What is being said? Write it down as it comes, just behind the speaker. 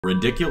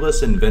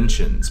Ridiculous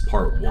Inventions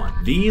Part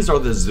 1. These are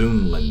the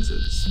zoom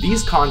lenses.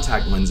 These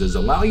contact lenses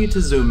allow you to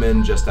zoom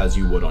in just as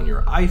you would on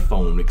your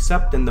iPhone,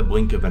 except in the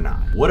blink of an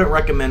eye. Wouldn't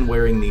recommend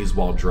wearing these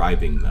while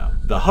driving though.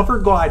 The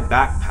Hoverglide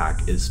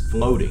backpack is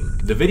floating.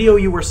 The video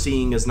you are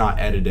seeing is not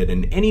edited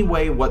in any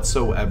way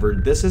whatsoever.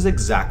 This is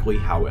exactly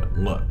how it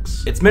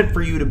looks. It's meant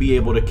for you to be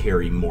able to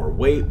carry more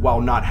weight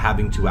while not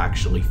having to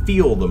actually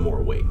feel the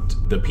more weight.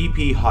 The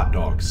PP hot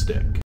dog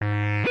stick.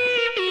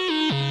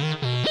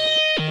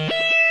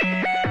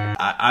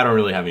 I don't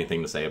really have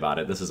anything to say about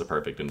it. This is a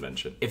perfect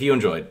invention. If you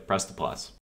enjoyed, press the plus.